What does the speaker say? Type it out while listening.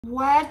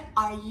What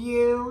are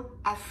you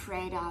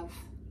afraid of?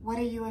 What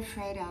are you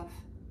afraid of?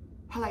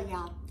 Hello,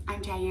 y'all.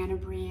 I'm Diana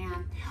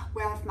Brianne.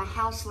 Well, if my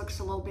house looks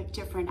a little bit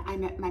different,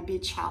 I'm at my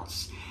beach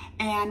house.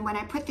 And when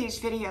I put these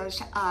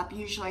videos up,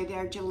 usually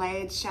they're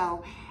delayed.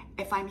 So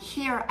if I'm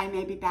here, I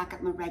may be back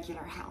at my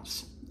regular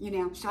house,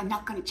 so I'm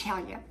not going to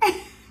tell you.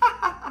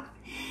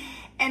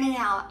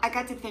 Anyhow, I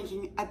got to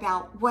thinking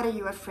about what are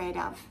you afraid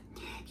of?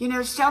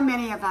 So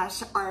many of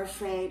us are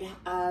afraid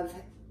of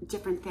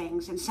different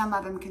things, and some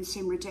of them can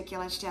seem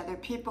ridiculous to other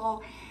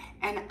people,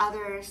 and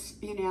others,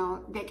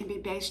 they can be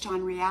based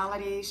on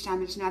reality.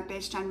 Some is not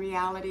based on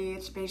reality,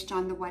 it's based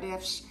on the what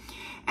ifs.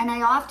 And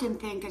I often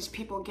think as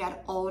people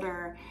get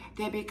older,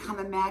 they become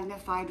a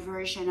magnified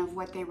version of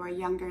what they were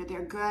younger.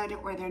 They're good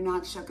or they're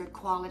not so good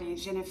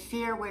qualities. And if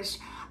fear was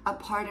a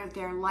part of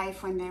their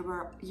life when they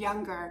were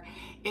younger,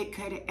 it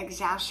could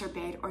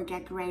exacerbate or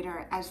get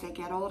greater as they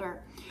get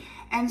older.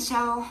 And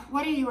so,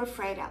 what are you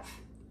afraid of?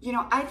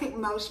 I think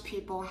most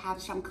people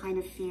have some kind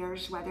of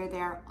fears, whether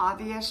they're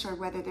obvious or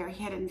whether they're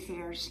hidden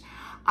fears.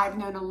 I've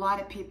known a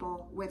lot of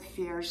people with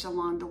fears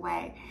along the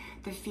way.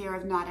 The fear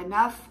of not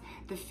enough,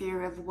 the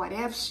fear of what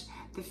ifs,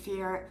 the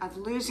fear of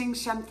losing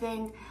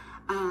something.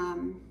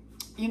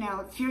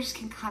 Fears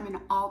can come in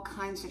all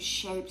kinds of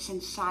shapes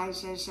and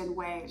sizes and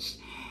ways.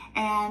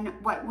 And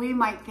what we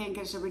might think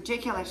is a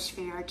ridiculous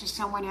fear, to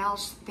someone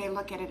else, they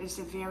look at it as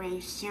a very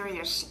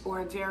serious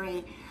or a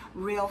very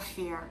real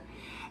fear.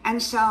 And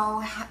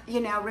so,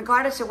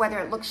 regardless of whether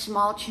it looks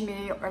small to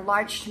me or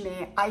large to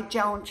me, I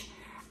don't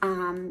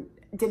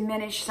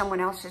diminish someone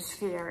else's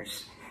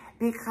fears,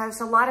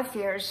 because a lot of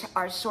fears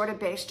are sort of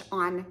based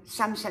on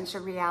some sense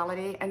of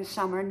reality and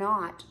some are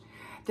not.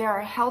 There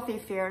are healthy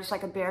fears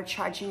like a bear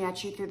charging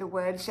at you through the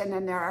woods, and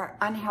then there are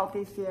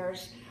unhealthy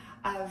fears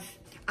of,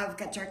 I've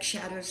got dark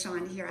shadows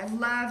on here. I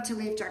love to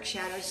leave dark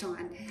shadows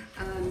on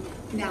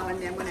now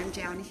and then when I'm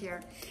down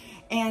here.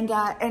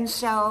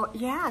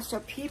 So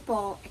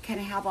people can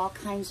have all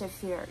kinds of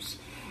fears.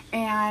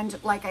 And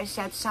like I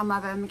said, some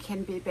of them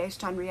can be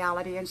based on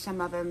reality and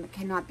some of them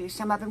cannot be.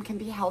 Some of them can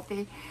be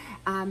healthy.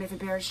 If a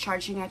bear is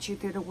charging at you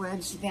through the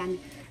woods, then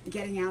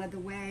getting out of the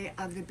way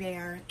of the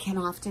bear can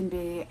often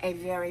be a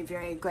very,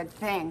 very good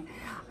thing.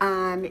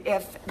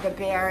 If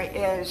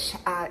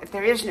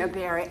there is no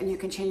bear and you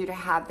continue to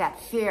have that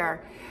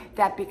fear,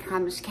 that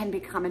can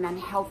become an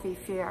unhealthy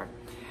fear.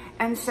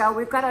 And so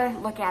we've got to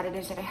look at it.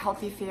 Is it a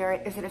healthy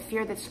fear? Is it a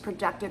fear that's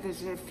productive?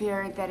 Is it a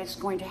fear that is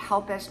going to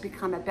help us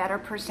become a better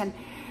person?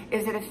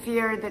 Is it a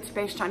fear that's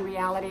based on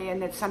reality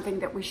and that's something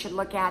that we should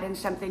look at and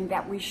something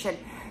that we should,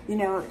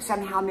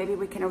 somehow maybe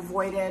we can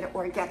avoid it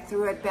or get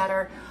through it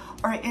better?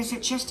 Or is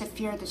it just a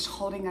fear that's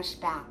holding us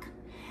back?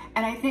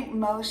 And I think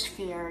most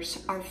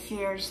fears are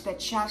fears that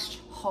just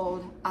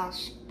hold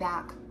us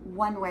back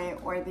one way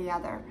or the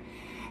other.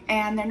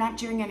 And they're not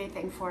doing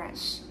anything for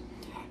us.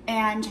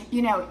 And,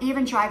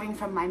 even driving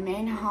from my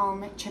main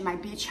home to my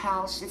beach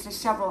house, it's a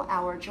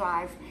several-hour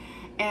drive.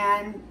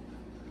 And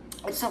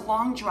it's a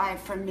long drive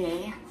for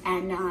me.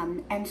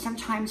 And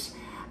sometimes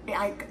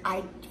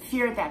I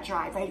fear that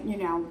drive,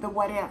 the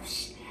what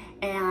ifs.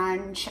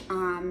 And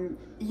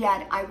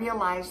yet I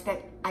realize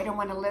that I don't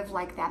want to live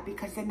like that,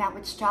 because then that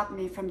would stop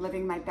me from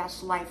living my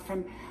best life,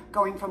 from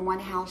going from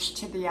one house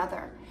to the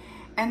other.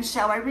 And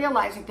so I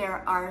realize that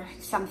there are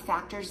some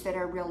factors that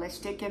are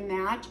realistic in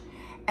that.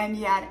 And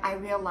yet I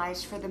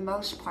realize for the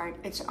most part,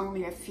 it's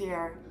only a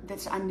fear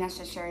that's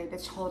unnecessary,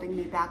 that's holding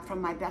me back from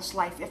my best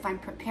life if I'm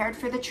prepared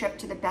for the trip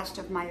to the best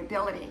of my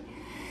ability.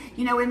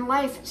 In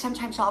life,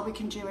 sometimes all we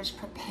can do is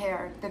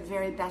prepare the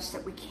very best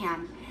that we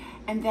can,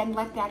 and then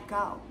let that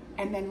go,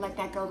 and then let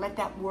that go, let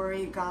that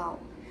worry go.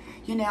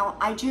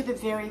 I do the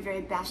very,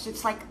 very best.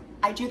 It's like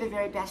I do the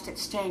very best at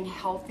staying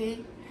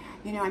healthy.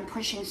 I'm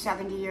pushing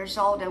 70 years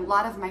old, and a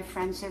lot of my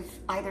friends have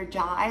either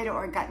died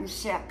or gotten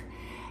sick.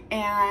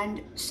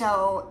 And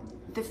so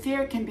the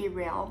fear can be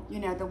real,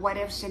 the what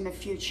ifs in the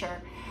future.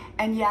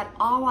 And yet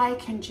all I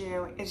can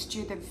do is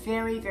do the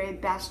very, very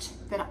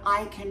best that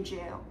I can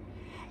do.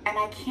 And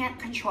I can't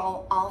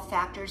control all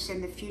factors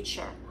in the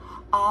future.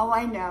 All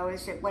I know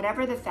is that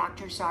whatever the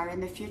factors are in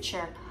the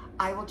future,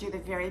 I will do the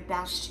very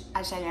best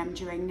as I am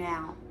doing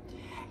now.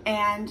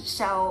 And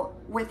so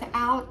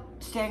without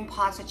staying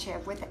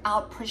positive,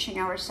 without pushing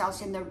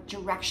ourselves in the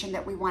direction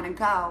that we want to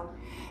go,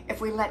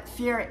 if we let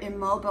fear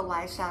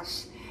immobilize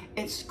us,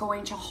 it's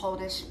going to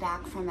hold us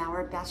back from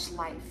our best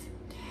life.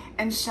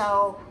 And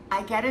so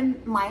I get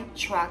in my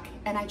truck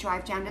and I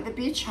drive down to the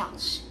beach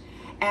house,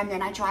 and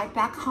then I drive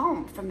back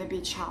home from the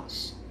beach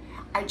house.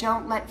 I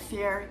don't let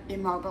fear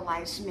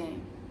immobilize me.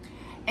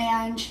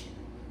 And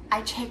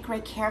I take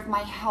great care of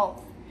my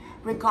health.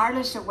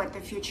 Regardless of what the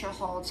future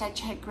holds, I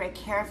take great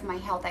care of my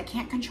health. I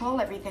can't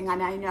control everything,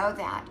 and I know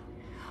that.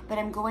 But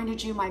I'm going to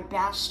do my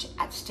best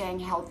at staying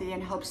healthy in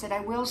hopes that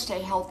I will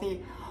stay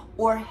healthy,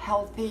 or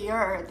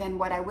healthier than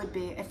what I would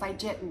be if I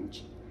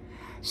didn't.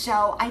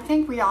 So I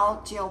think we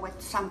all deal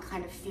with some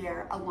kind of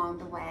fear along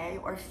the way,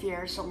 or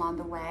fears along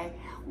the way.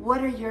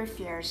 What are your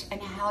fears and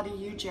how do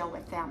you deal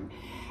with them?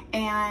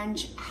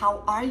 And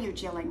how are you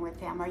dealing with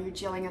them? Are you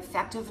dealing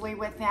effectively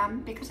with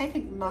them? Because I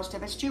think most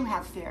of us do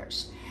have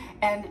fears,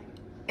 and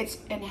it's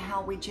in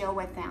how we deal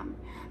with them.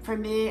 For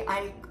me,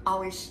 I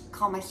always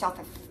call myself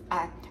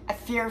a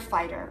fear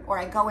fighter, or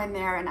I go in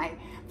there and I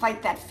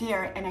fight that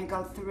fear and I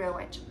go through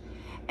it.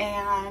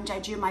 And I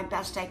do my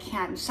best I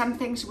can. Some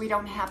things we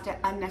don't have to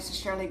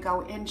unnecessarily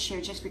go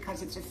into just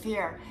because it's a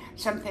fear.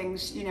 Some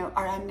things, you know,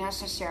 are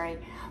unnecessary.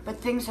 But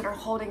things that are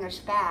holding us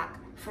back,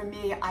 for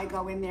me, I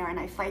go in there and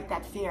I fight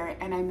that fear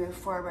and I move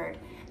forward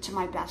to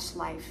my best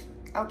life.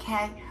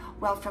 Okay?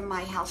 Well, from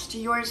my house to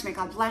yours, may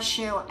God bless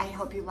you. I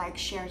hope you like,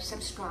 share,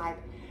 subscribe,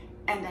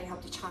 and I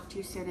hope to talk to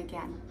you soon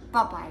again.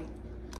 Bye-bye.